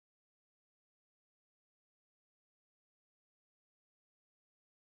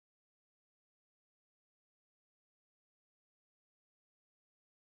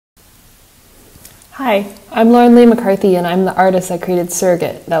Hi, I'm Lauren Lee McCarthy, and I'm the artist that created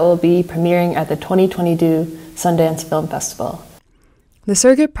Surrogate that will be premiering at the 2022 Sundance Film Festival. The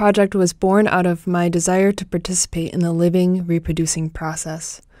Surrogate project was born out of my desire to participate in the living, reproducing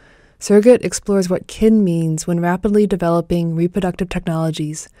process. Surrogate explores what kin means when rapidly developing reproductive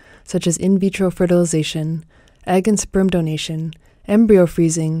technologies, such as in vitro fertilization, egg and sperm donation, embryo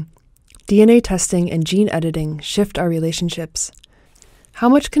freezing, DNA testing, and gene editing shift our relationships. How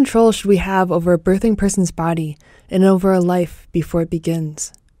much control should we have over a birthing person's body and over a life before it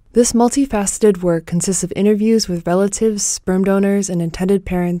begins? This multifaceted work consists of interviews with relatives, sperm donors, and intended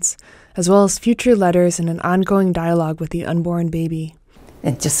parents, as well as future letters and an ongoing dialogue with the unborn baby.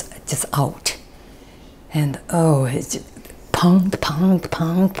 And just out. And it's just pound,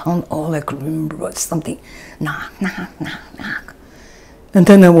 all like remember something, knock. And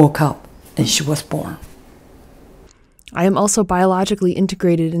then I woke up and she was born. I am also biologically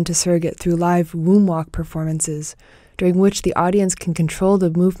integrated into Surrogate through live womb walk performances, during which the audience can control the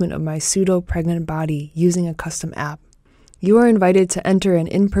movement of my pseudo-pregnant body using a custom app. You are invited to enter an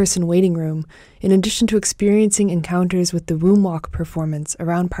in-person waiting room, in addition to experiencing encounters with the womb walk performance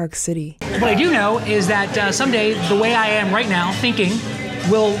around Park City. What I do know is that someday the way I am right now, thinking,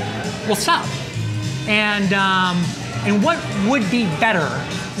 will stop. And what would be better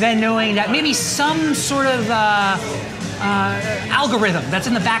than knowing that maybe some sort of algorithm that's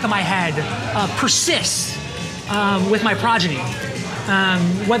in the back of my head persists with my progeny,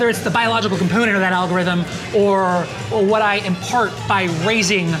 whether it's the biological component of that algorithm or what I impart by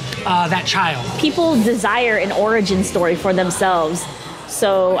raising that child. People desire an origin story for themselves,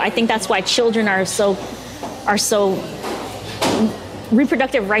 so I think that's why children are so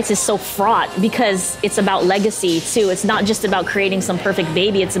reproductive rights is so fraught, because it's about legacy too. It's not just about creating some perfect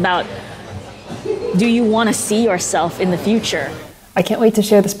baby, it's about, do you want to see yourself in the future? I can't wait to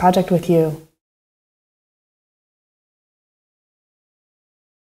share this project with you.